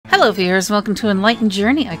Hello viewers, welcome to Enlightened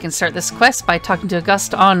Journey. I can start this quest by talking to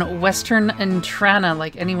Auguste on Western Entrana,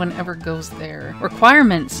 like anyone ever goes there.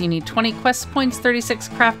 Requirements: you need 20 quest points, 36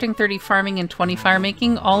 crafting, 30 farming, and 20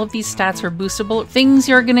 firemaking. All of these stats are boostable. Things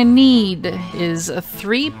you're gonna need is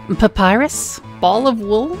 3 papyrus, ball of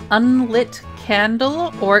wool, unlit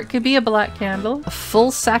candle, or it could be a black candle, a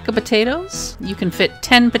full sack of potatoes. You can fit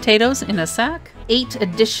 10 potatoes in a sack. 8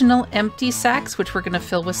 additional empty sacks, which we're going to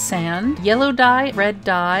fill with sand. Yellow dye, red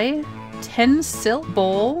dye, 10 silk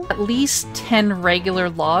bowl, at least 10 regular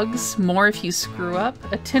logs, more if you screw up,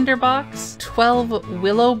 a tinderbox, 12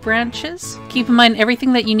 willow branches. Keep in mind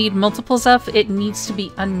everything that you need multiples of, it needs to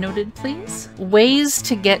be unnoted, please. Ways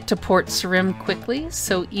to get to Port Sarim quickly.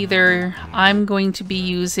 So either I'm going to be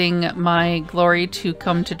using my glory to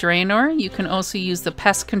come to Draenor. You can also use the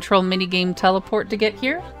pest control minigame teleport to get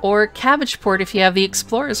here, or Cabbage Port if you have the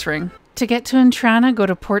explorer's ring. To get to Entrana, go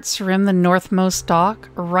to Port Sarim, the northmost dock,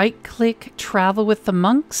 right-click Travel with the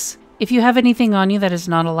Monks. If you have anything on you that is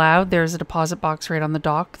not allowed, there's a deposit box right on the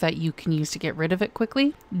dock that you can use to get rid of it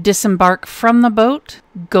quickly. Disembark from the boat,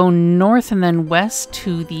 go north and then west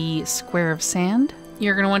to the square of sand.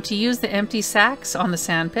 You're going to want to use the empty sacks on the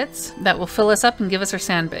sand pits. That will fill us up and give us our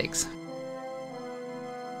sandbags.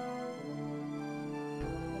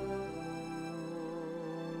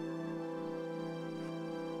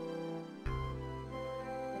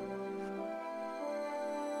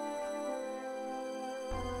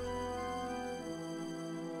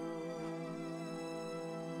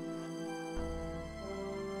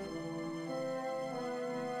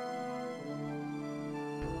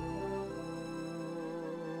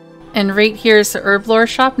 And right here is the herb lore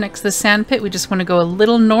shop next to the sand pit. We just want to go a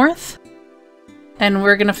little north. And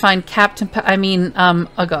we're going to find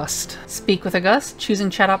Auguste. Speak with Auguste, choosing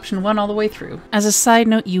chat option 1 all the way through. As a side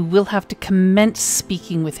note, you will have to commence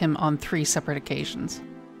speaking with him on 3 separate occasions.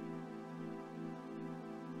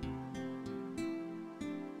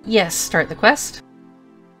 Yes, start the quest.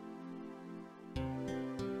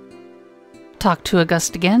 Talk to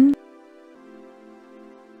Auguste again.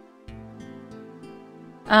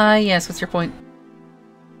 Yes, what's your point?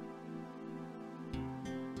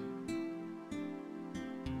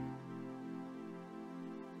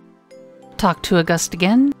 Talk to Auguste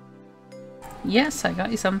again. Yes, I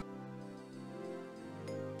got you some.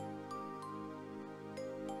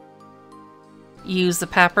 Use the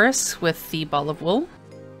papyrus with the ball of wool.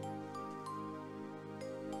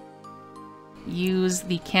 Use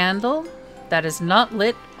the candle that is not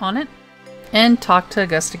lit on it. And talk to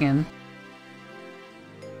Auguste again.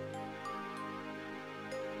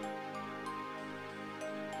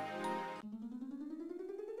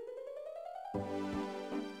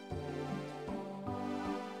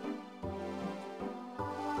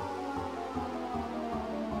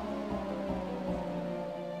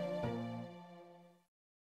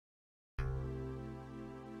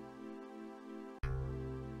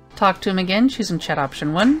 Talk to him again, choosing chat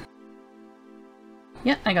option 1.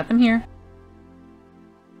 Yeah, I got them here.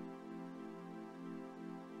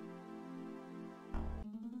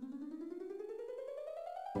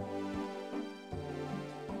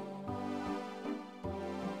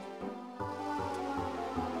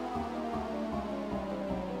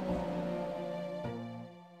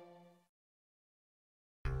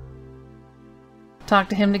 Talk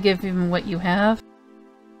to him to give him what you have.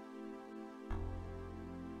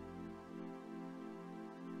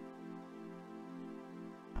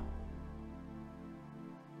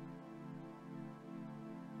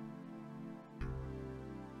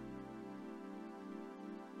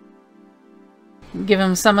 Give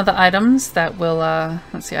him some of the items that will,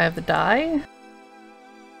 let's see, I have the dye.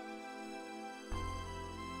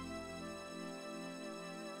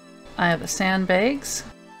 I have the sandbags.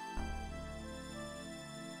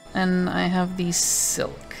 And I have the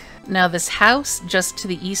silk. Now this house just to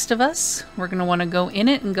the east of us, we're going to want to go in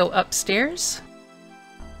it and go upstairs.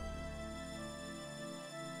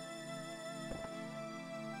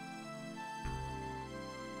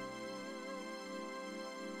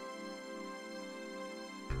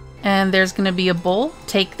 And there's going to be a bowl.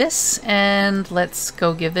 Take this, and let's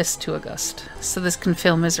go give this to Auguste, so this can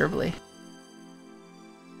fill miserably.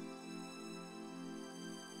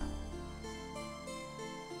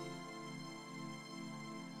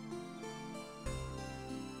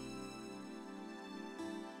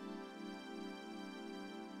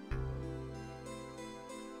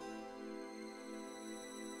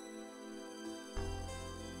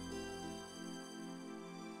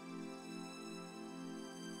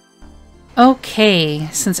 Okay,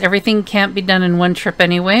 since everything can't be done in one trip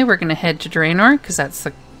anyway, we're going to head to Draenor, because that's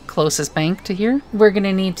the closest bank to here. We're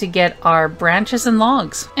gonna need to get our branches and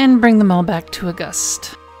logs and bring them all back to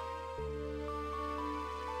Auguste.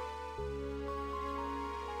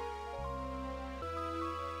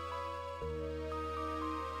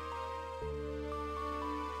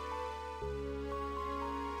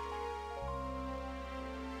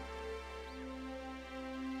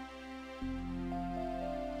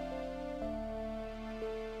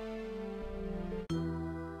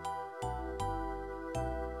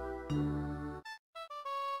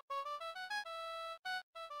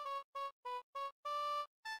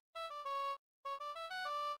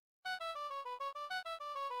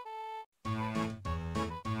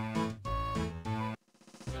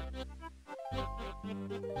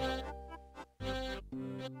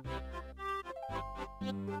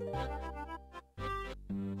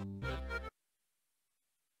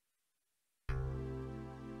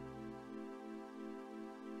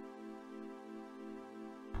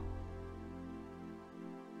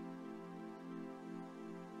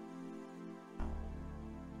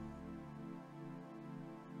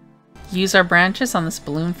 Use our branches on this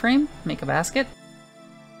balloon frame, make a basket.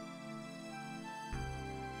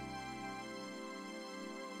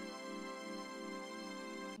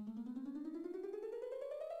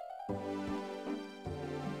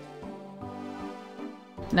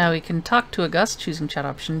 Now we can talk to Auguste, choosing chat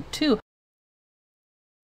option 2.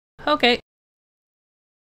 Okay.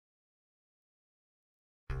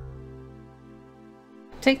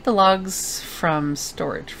 Take the logs from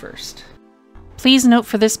storage first. Please note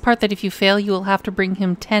for this part that if you fail, you will have to bring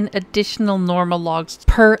him 10 additional normal logs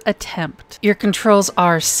per attempt. Your controls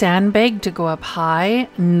are Sandbag to go up high,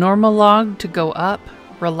 normal log to go up,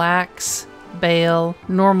 relax, bale,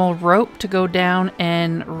 normal rope to go down,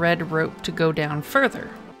 and red rope to go down further.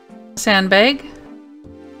 Sandbag,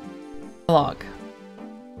 log.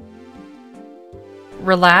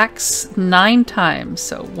 Relax 9 times,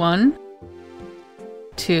 so 1,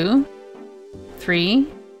 2, 3,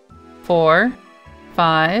 4,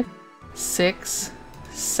 5, 6,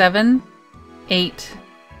 7, 8,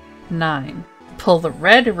 9. Pull the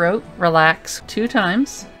red rope, relax 2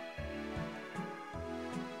 times.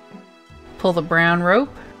 Pull the brown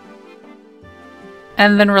rope,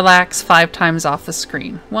 and then relax 5 times off the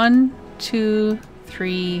screen. 1, 2,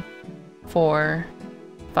 3, 4,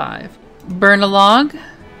 5. Burn a log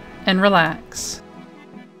and relax.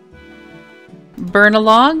 Burn a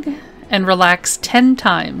log and relax 10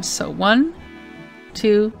 times. So 1,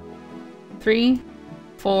 2, 3,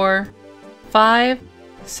 4, 5,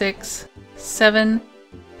 6, 7,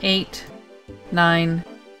 8, 9,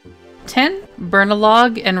 10. Burn a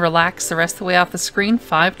log and relax the rest of the way off the screen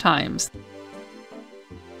 5 times.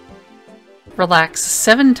 Relax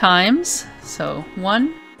 7 times. So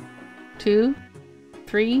 1, 2,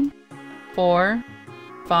 3, 4,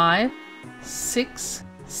 5, 6,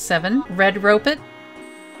 7. Red rope it.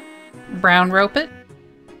 Brown rope it.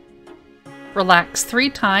 Relax 3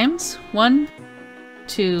 times. 1,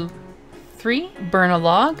 2, 3. Burn a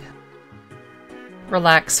log.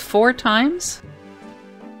 Relax 4 times.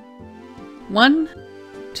 1,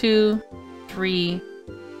 2, 3,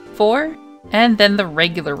 4. And then the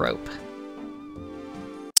regular rope.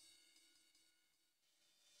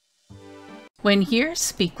 When here,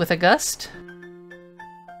 speak with Auguste.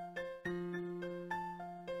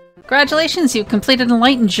 Congratulations, you've completed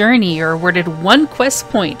Enlightened Journey. You're awarded 1 quest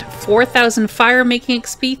point, 4,000 firemaking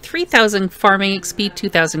XP, 3,000 farming XP,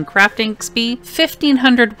 2,000 crafting XP,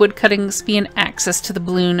 1,500 woodcutting XP, and access to the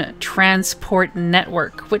balloon transport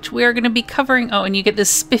network, which we are going to be covering. Oh, and you get this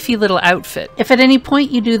spiffy little outfit. If at any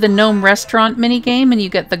point you do the Gnome Restaurant minigame and you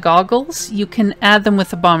get the goggles, you can add them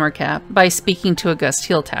with the bomber cap. By speaking to Auguste,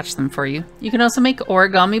 he'll attach them for you. You can also make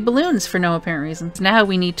origami balloons for no apparent reason. Now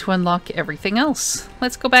we need to unlock everything else.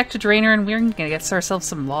 Let's go back to Drainer and we're going to get ourselves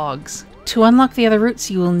some logs. To unlock the other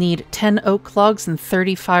routes, you will need 10 oak logs and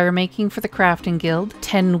 30 firemaking for the crafting guild,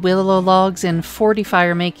 10 willow logs and 40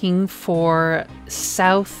 firemaking for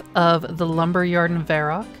south of the Lumberyard in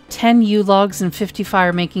Varrock, 10 yew logs and 50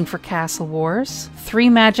 firemaking for Castle Wars, 3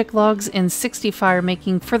 magic logs and 60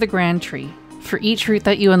 firemaking for the Grand Tree. For each route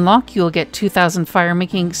that you unlock, you will get 2,000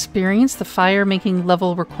 firemaking experience. The firemaking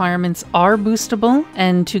level requirements are boostable,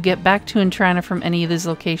 and to get back to Entrana from any of these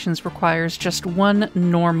locations requires just 1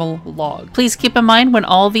 normal log. Please keep in mind when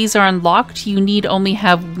all these are unlocked, you need only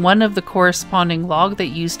have 1 of the corresponding log that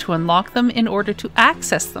you used to unlock them in order to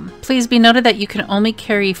access them. Please be noted that you can only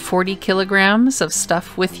carry 40 kilograms of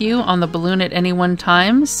stuff with you on the balloon at any one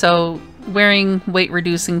time, so wearing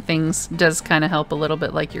weight-reducing things does kind of help a little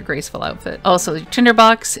bit, like your graceful outfit. Also, your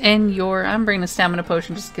Tinderbox and your... I'm bringing a stamina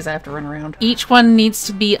potion just because I have to run around. Each one needs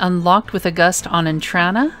to be unlocked with Auguste on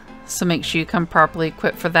Entrana, so make sure you come properly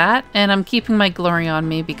equipped for that. And I'm keeping my glory on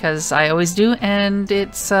me because I always do, and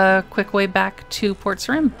it's a quick way back to Port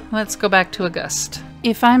Sarim. Let's go back to Auguste.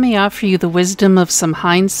 If I may offer you the wisdom of some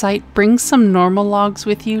hindsight, bring some normal logs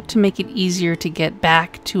with you to make it easier to get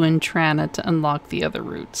back to Entrana to unlock the other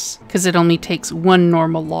routes. Because it only takes one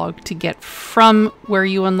normal log to get from where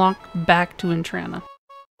you unlock back to Entrana.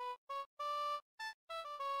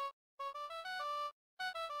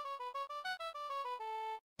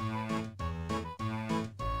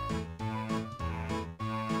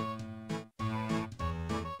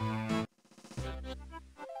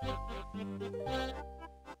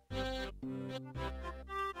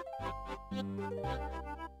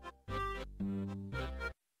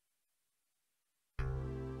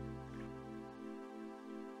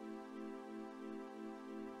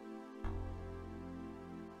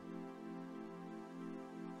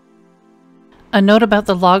 A note about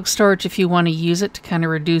the log storage, if you want to use it to kind of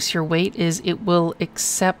reduce your weight, is it will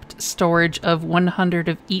accept storage of 100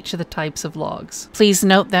 of each of the types of logs. Please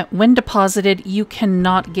note that when deposited, you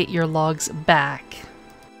cannot get your logs back.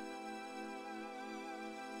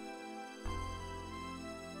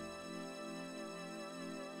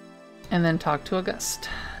 And then talk to Auguste.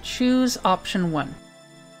 Choose option 1.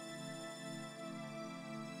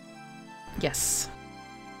 Yes.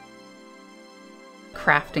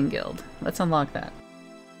 Crafting Guild. Let's unlock that.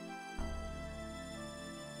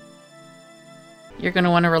 You're going to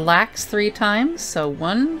want to relax 3 times. So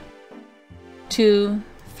 1, 2,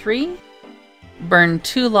 3. Burn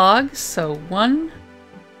 2 logs. So 1,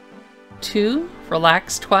 2.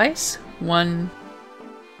 Relax twice. 1,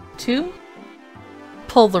 2.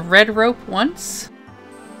 Pull the red rope once.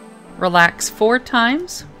 Relax 4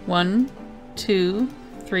 times. 1, 2,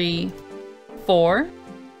 3, 4.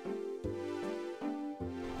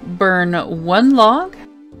 Burn 1 log.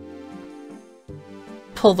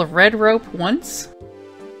 Pull the red rope once.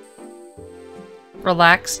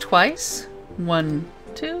 Relax twice. 1,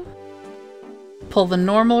 2. Pull the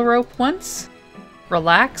normal rope once.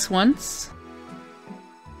 Relax once.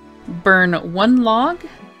 Burn 1 log.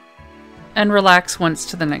 And relax once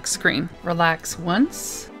to the next screen. Relax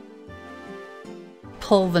once.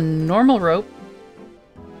 Pull the normal rope.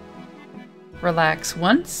 Relax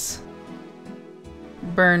once.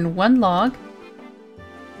 Burn 1 log.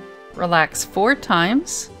 Relax 4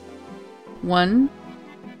 times. 1,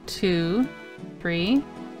 2, 3,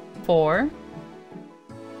 4.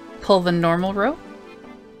 Pull the normal rope.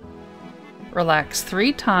 Relax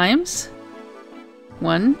 3 times.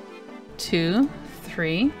 1, 2,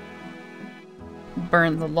 3.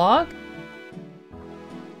 Burn the log.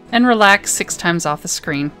 And relax 6 times off the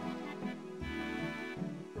screen.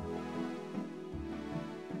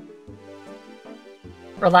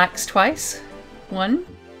 Relax twice. 1,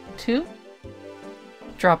 2.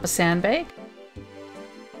 Drop a sandbag.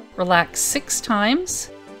 Relax 6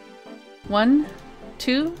 times. 1,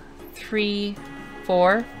 2, 3,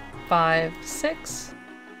 4, 5, 6.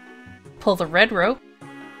 Pull the red rope.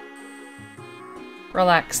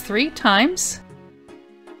 Relax 3 times.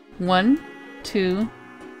 1, 2,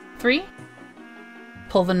 3.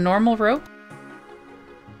 Pull the normal rope.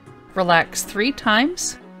 Relax 3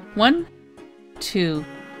 times. 1, 2,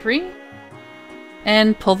 3.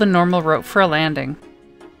 And pull the normal rope for a landing.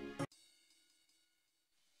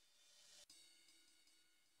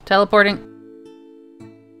 Teleporting.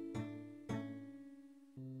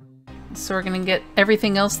 So we're going to get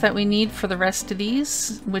everything else that we need for the rest of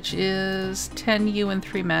these, which is 10 U and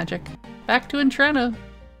 3 magic. Back to Entrana.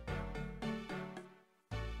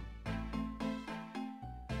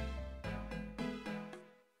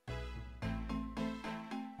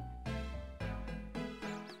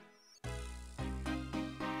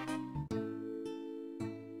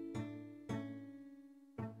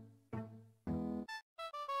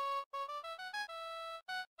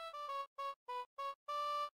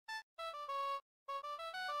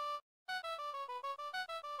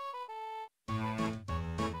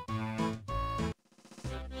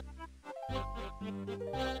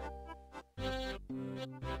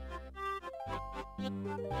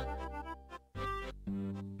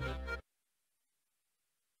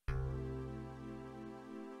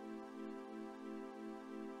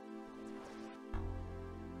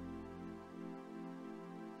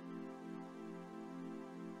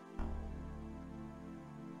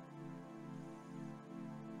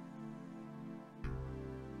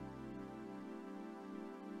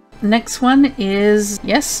 Next one is,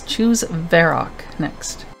 yes, choose Varrock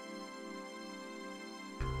next.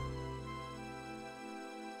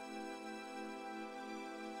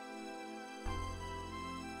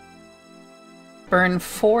 Burn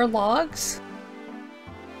 4 logs.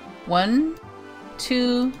 1,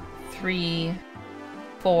 2, 3,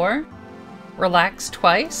 4. Relax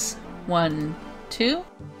twice. 1, 2.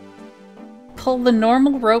 Pull the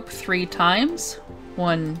normal rope 3 times.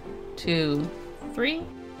 1, 2, 3.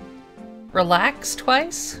 Relax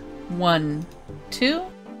twice. 1, 2.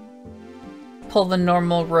 Pull the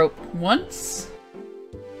normal rope once.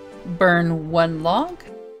 Burn 1 log.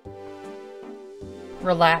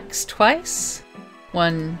 Relax twice.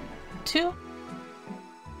 1, 2.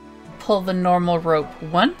 Pull the normal rope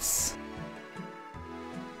once.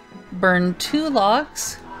 Burn 2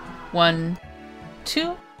 logs. 1,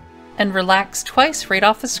 2. And relax twice right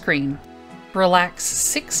off the screen. Relax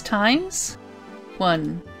 6 times.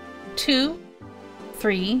 1, 2,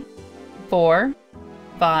 3, 4,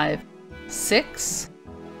 5, 6.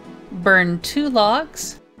 Burn 2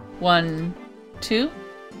 logs. 1, 2.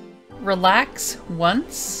 Relax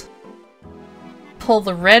once. Pull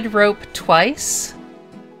the red rope twice.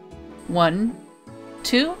 1,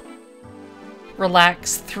 2.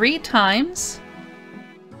 Relax 3 times.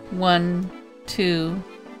 1, 2,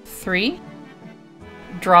 3.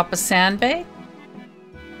 Drop a sandbag.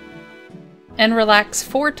 And relax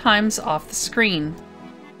 4 times off the screen.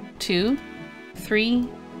 2, 3.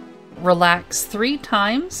 Relax 3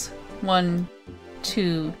 times. 1,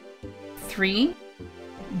 2, 3.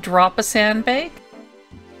 Drop a sandbag.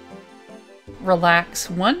 Relax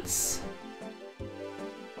once.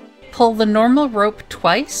 Pull the normal rope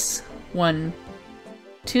twice. 1,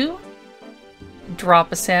 2.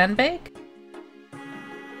 Drop a sandbag.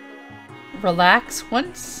 Relax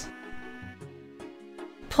once.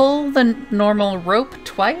 Pull the normal rope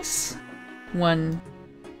twice. 1,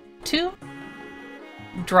 2.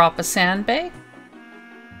 Drop a sandbag.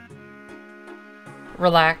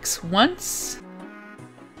 Relax once.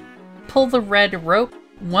 Pull the red rope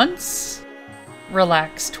once.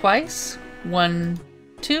 Relax twice. 1,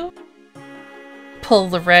 2. Pull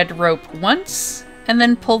the red rope once, and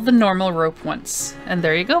then pull the normal rope once. And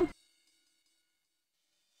there you go.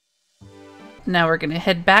 Now we're going to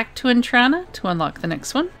head back to Entrana to unlock the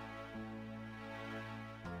next one.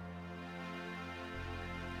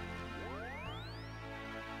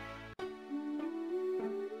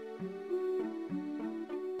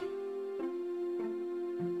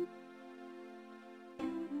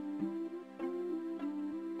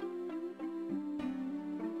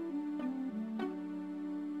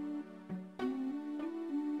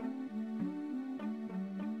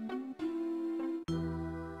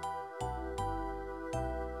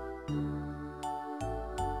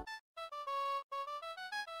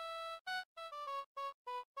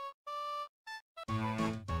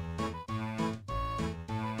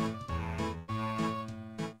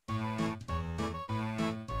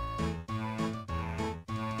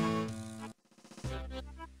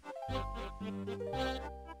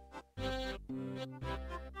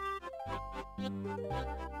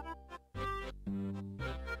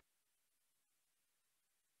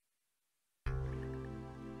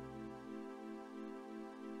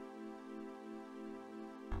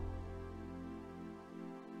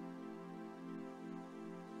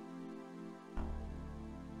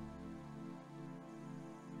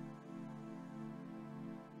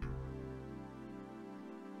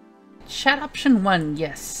 Chat option 1,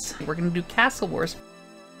 yes. We're gonna do Castle Wars.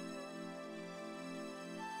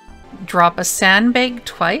 Drop a sandbag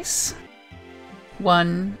twice.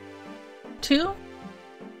 1, 2.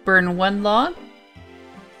 Burn 1 log.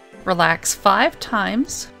 Relax 5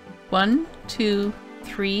 times. 1, 2,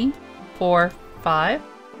 3, 4, 5.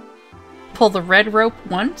 Pull the red rope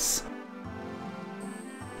once.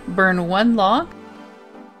 Burn 1 log.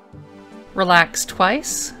 Relax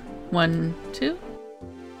twice. 1, 2.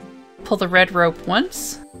 Pull the red rope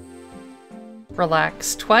once.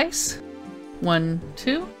 Relax twice. 1,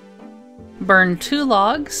 2. Burn 2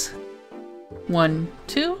 logs. 1,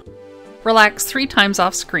 2. Relax 3 times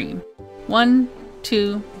off screen. 1,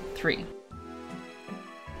 2, 3.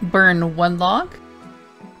 Burn 1 log.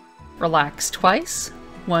 Relax twice.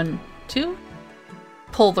 1, 2.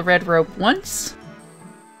 Pull the red rope once.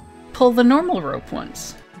 Pull the normal rope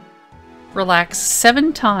once. Relax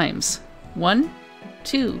 7 times. 1,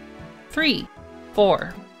 2, 3,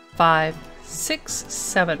 4, 5, 6,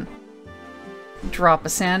 7. Drop a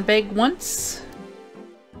sandbag once.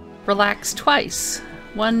 Relax twice.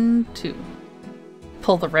 1, 2.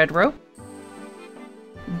 Pull the red rope.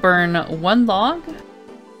 Burn 1 log.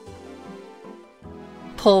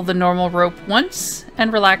 Pull the normal rope once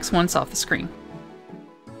and relax once off the screen.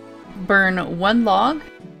 Burn 1 log.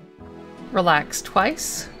 Relax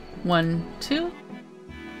twice. 1, 2.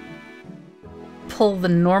 Pull the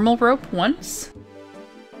normal rope once.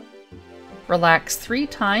 Relax 3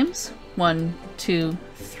 times. 1, 2,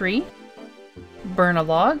 3. Burn a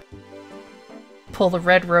log. Pull the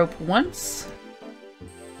red rope once.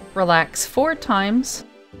 Relax 4 times.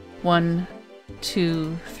 1,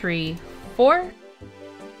 2, 3, 4.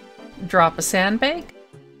 Drop a sandbag.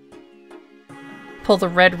 Pull the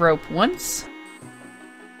red rope once.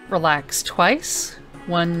 Relax twice.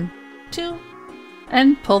 1, 2.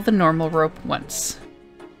 And pull the normal rope once.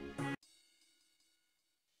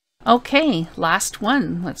 Okay, last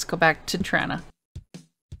one. Let's go back to Trana.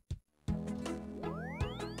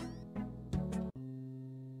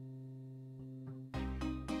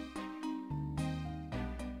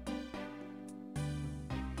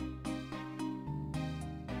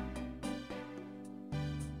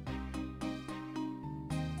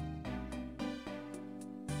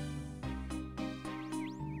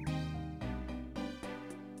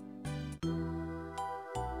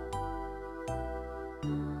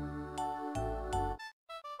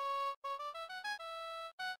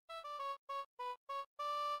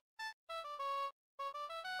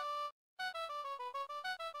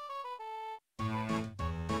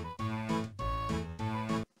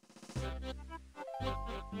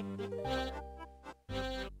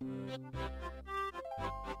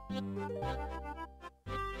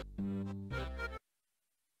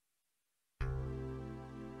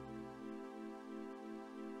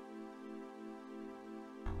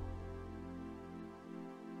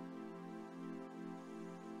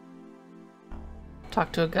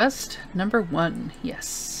 Talk to Auguste. Number 1.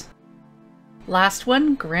 Yes. Last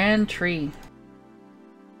one. Grand Tree.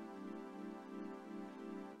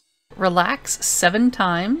 Relax 7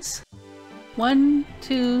 times. 1,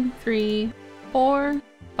 2, 3, 4,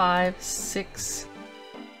 5, 6,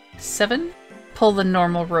 7. Pull the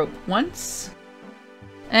normal rope once.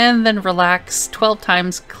 And then relax 12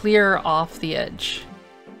 times, clear off the edge.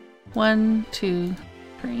 1, 2,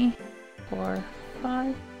 3, 4,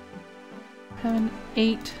 5, 7,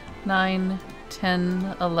 8, 9,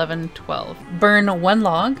 10, 11, 12. Burn 1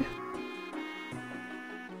 log.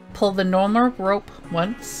 Pull the normal rope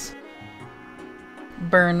once.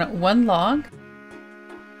 Burn 1 log.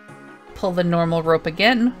 Pull the normal rope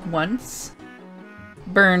again once.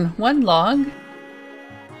 Burn 1 log.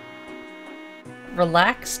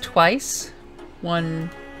 Relax twice.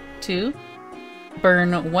 1, 2.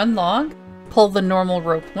 Burn 1 log. Pull the normal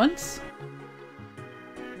rope once.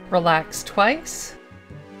 Relax twice.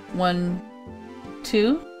 1,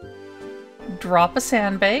 2. Drop a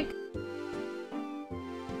sandbag.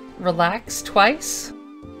 Relax twice.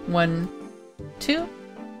 1, 2.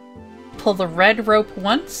 Pull the red rope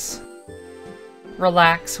once.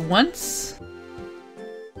 Relax once.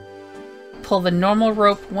 Pull the normal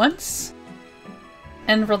rope once.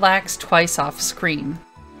 And relax twice off screen.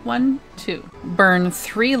 1, 2. Burn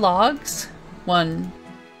 3 logs. 1,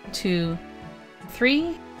 2,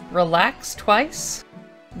 3. Relax twice.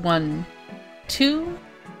 1, 2.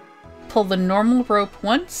 Pull the normal rope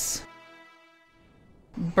once.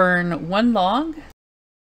 Burn 1 log.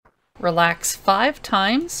 Relax 5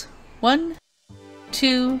 times. 1,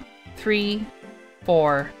 2, 3,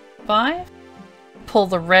 4, 5. Pull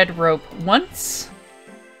the red rope once.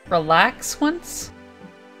 Relax once.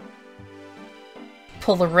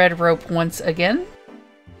 Pull the red rope once again.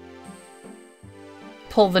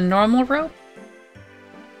 Pull the normal rope.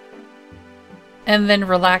 And then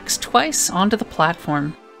relax twice onto the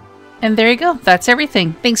platform. And there you go, that's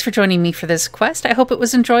everything. Thanks for joining me for this quest. I hope it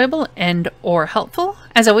was enjoyable and or helpful.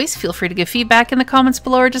 As always, feel free to give feedback in the comments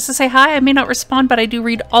below or just to say hi. I may not respond, but I do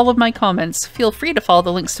read all of my comments. Feel free to follow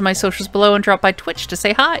the links to my socials below and drop by Twitch to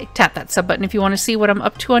say hi. Tap that sub button if you want to see what I'm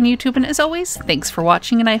up to on YouTube. And as always, thanks for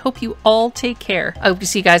watching and I hope you all take care. I hope to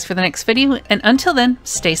see you guys for the next video. And until then,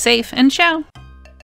 stay safe and ciao.